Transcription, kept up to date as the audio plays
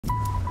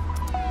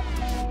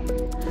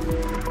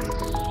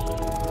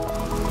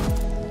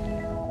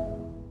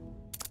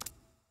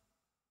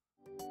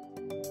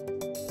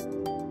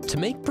To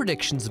make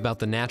predictions about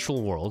the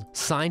natural world,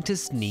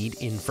 scientists need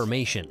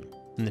information.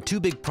 And the two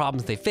big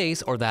problems they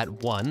face are that,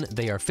 one,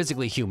 they are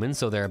physically human,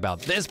 so they're about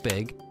this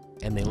big,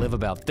 and they live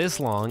about this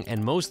long,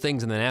 and most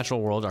things in the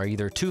natural world are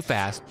either too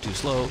fast, too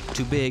slow,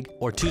 too big,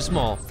 or too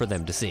small for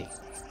them to see.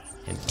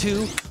 And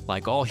two,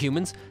 like all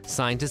humans,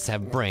 scientists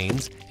have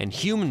brains, and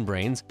human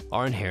brains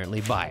are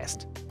inherently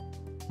biased.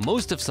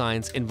 Most of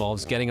science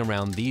involves getting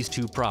around these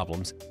two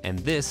problems, and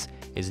this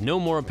is no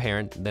more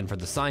apparent than for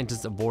the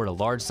scientists aboard a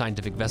large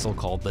scientific vessel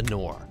called the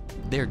Nor.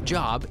 Their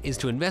job is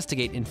to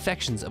investigate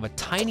infections of a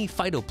tiny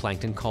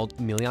phytoplankton called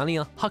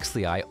Millania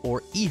huxleyi,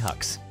 or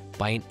EHUX,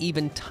 by an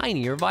even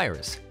tinier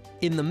virus,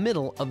 in the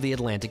middle of the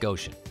Atlantic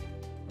Ocean.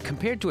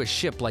 Compared to a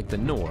ship like the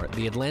Nor,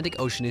 the Atlantic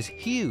Ocean is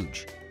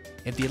huge.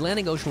 If the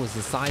Atlantic Ocean was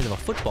the size of a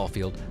football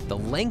field, the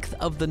length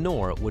of the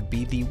Nor would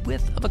be the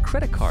width of a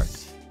credit card.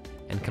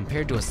 And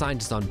compared to a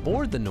scientist on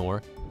board the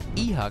Nor,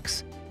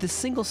 EHUX, the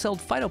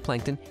single-celled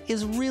phytoplankton,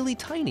 is really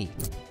tiny.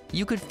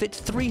 You could fit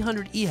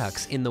 300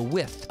 EHUX in the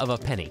width of a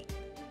penny.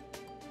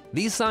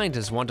 These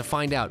scientists want to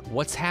find out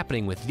what's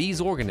happening with these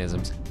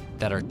organisms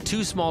that are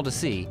too small to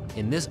see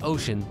in this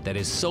ocean that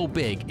is so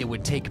big it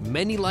would take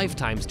many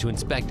lifetimes to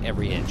inspect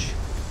every inch.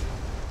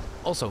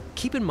 Also,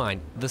 keep in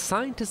mind, the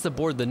scientists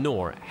aboard the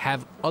Nor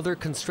have other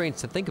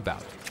constraints to think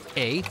about.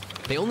 A,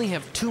 they only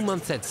have 2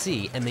 months at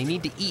sea and they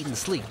need to eat and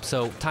sleep,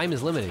 so time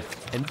is limited.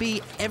 And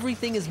B,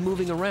 everything is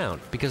moving around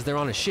because they're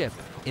on a ship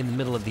in the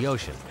middle of the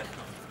ocean.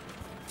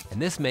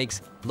 And this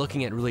makes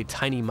looking at really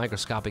tiny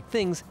microscopic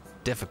things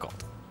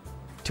difficult.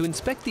 To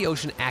inspect the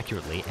ocean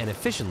accurately and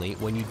efficiently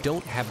when you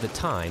don't have the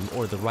time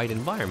or the right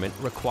environment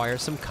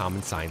requires some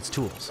common science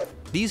tools.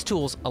 These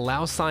tools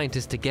allow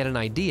scientists to get an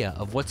idea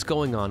of what's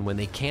going on when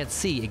they can't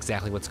see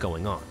exactly what's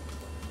going on.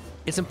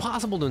 It's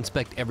impossible to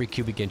inspect every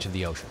cubic inch of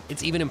the ocean.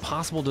 It's even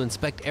impossible to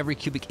inspect every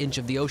cubic inch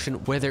of the ocean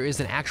where there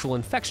is an actual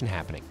infection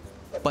happening.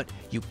 But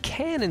you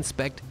can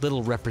inspect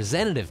little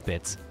representative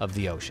bits of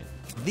the ocean.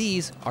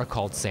 These are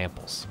called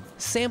samples.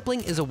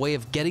 Sampling is a way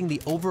of getting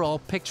the overall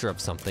picture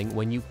of something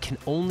when you can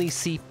only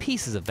see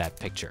pieces of that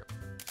picture.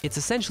 It's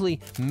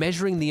essentially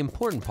measuring the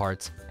important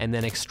parts and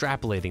then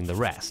extrapolating the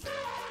rest.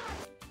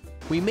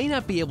 We may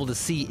not be able to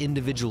see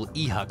individual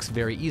EHUX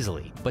very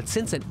easily, but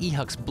since an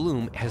EHUX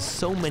bloom has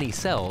so many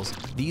cells,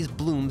 these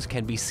blooms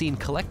can be seen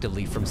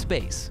collectively from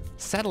space.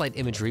 Satellite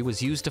imagery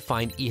was used to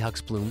find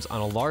EHUX blooms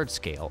on a large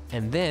scale,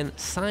 and then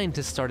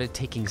scientists started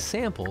taking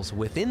samples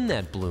within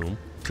that bloom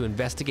to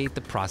investigate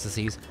the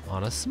processes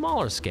on a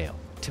smaller scale.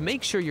 To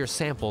make sure your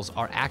samples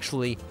are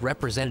actually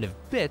representative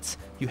bits,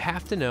 you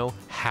have to know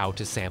how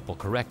to sample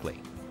correctly.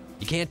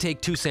 You can't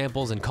take 2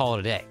 samples and call it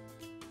a day.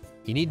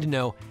 You need to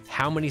know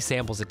how many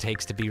samples it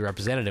takes to be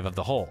representative of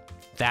the whole.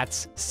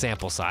 That's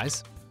sample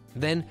size.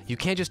 Then you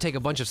can't just take a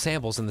bunch of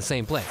samples in the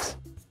same place.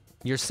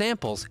 Your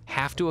samples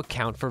have to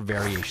account for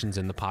variations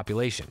in the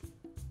population.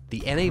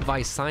 The NA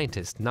Vice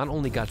scientists not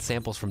only got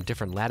samples from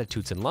different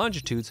latitudes and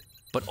longitudes,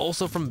 but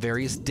also from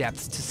various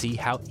depths to see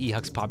how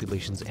EHUX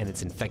populations and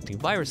its infecting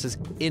viruses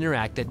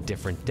interact at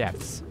different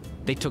depths.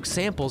 They took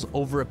samples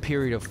over a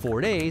period of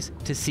 4 days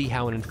to see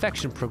how an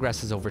infection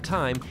progresses over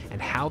time and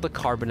how the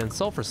carbon and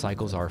sulfur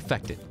cycles are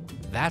affected.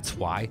 That's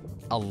why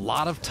a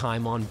lot of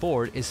time on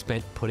board is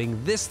spent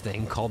putting this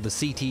thing called the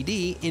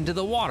CTD into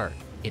the water.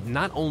 It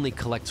not only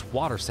collects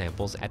water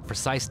samples at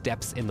precise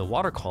depths in the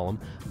water column,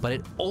 but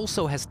it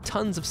also has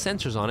tons of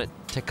sensors on it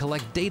to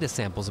collect data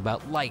samples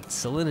about light,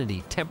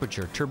 salinity,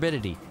 temperature,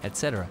 turbidity,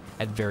 etc.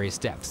 at various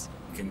depths.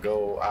 You can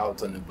go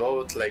out on a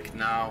boat like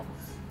now,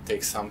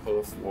 take sample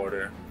of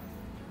water,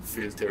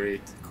 filter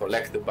it,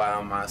 collect the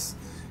biomass,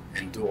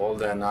 and do all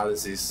the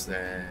analysis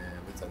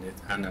with an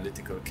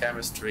analytical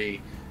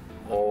chemistry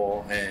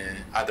or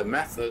other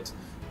method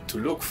to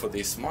look for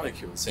these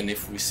molecules. And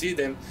if we see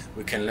them,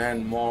 we can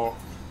learn more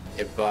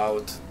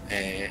about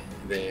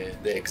the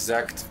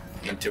exact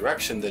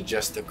interaction that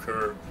just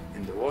occurred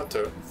in the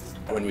water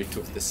when we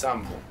took the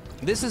sample.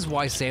 This is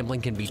why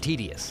sampling can be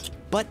tedious,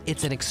 but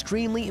it's an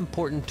extremely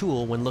important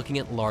tool when looking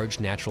at large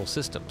natural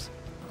systems.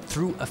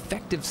 Through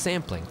effective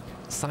sampling,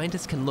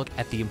 scientists can look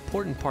at the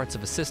important parts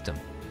of a system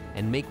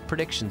and make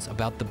predictions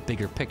about the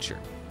bigger picture.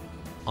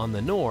 On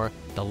the Nor,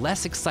 the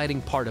less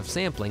exciting part of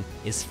sampling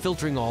is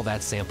filtering all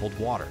that sampled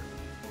water.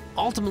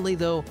 Ultimately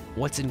though,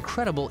 what's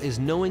incredible is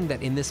knowing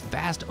that in this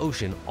vast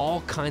ocean, all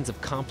kinds of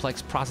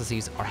complex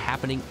processes are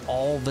happening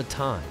all the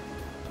time.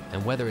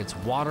 And whether it's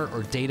water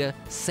or data,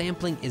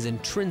 sampling is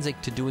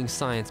intrinsic to doing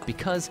science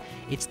because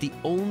it's the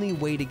only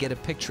way to get a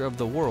picture of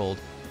the world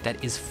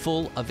that is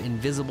full of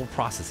invisible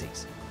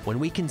processes. When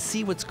we can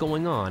see what's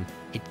going on,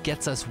 it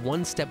gets us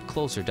one step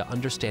closer to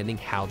understanding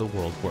how the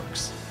world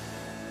works.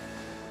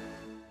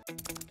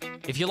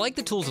 If you like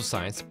the tools of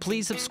science,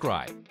 please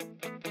subscribe.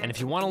 And if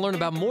you want to learn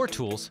about more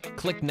tools,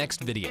 click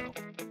next video.